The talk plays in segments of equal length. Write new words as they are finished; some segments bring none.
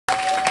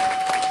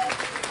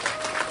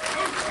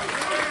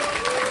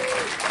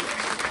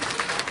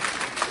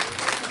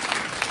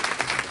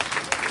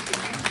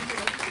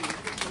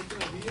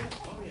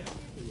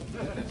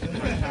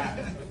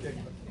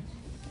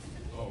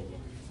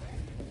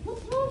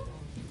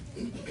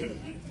It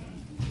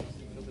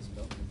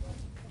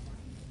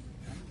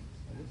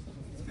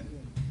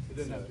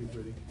doesn't have to be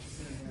pretty.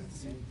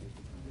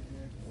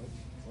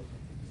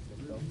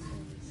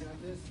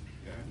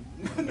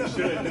 No.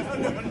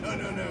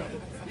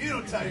 You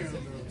don't tie your own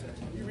girl tie.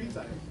 You retie.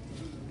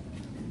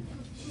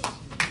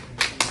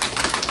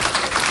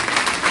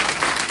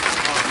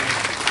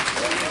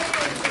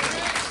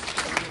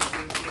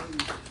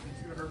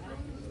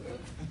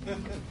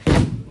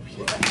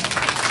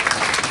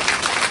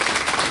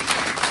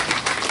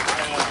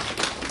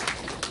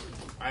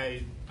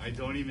 I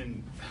don't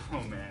even,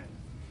 oh man,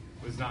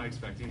 was not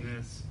expecting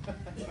this.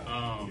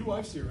 Your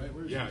wife's here, right?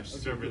 Yeah,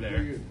 she's over good,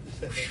 there. good.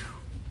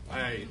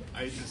 I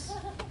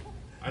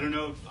don't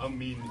know if, I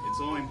mean,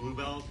 it's only blue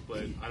belt,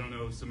 but I don't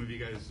know if some of you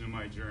guys know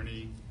my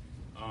journey.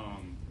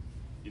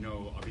 You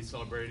know, I'll be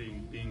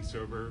celebrating being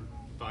sober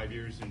 5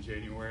 years in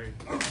January.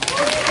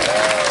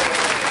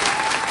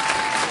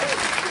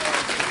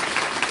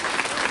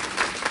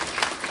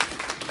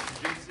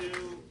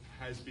 Jiu-Jitsu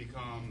has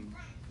become,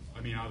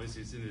 I mean,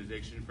 obviously it's an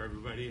addiction for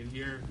everybody in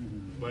here,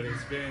 but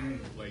it's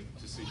been like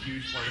just a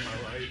huge part of my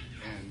life,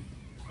 and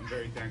I'm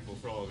very thankful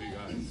for all of you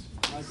guys.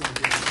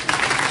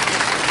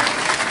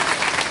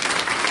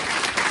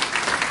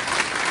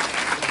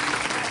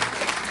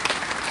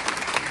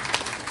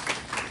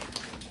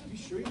 You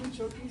sure you didn't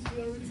choke these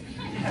already?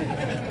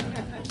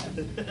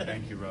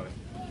 Thank you, brother.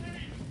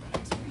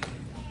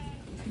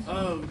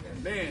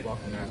 Man,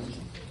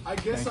 I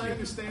guess I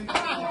understand.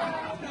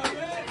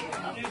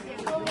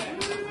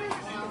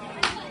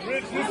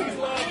 Rich, this is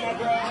love, my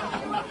bro.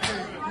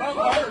 Love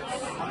hurts.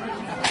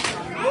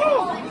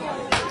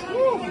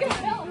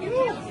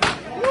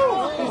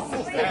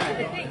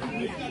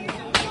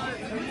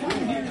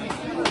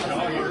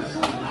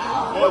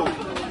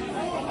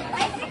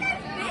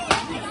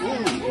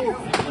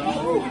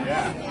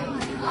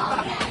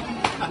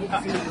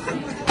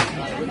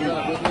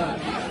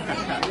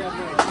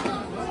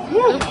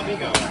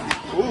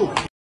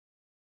 Yeah.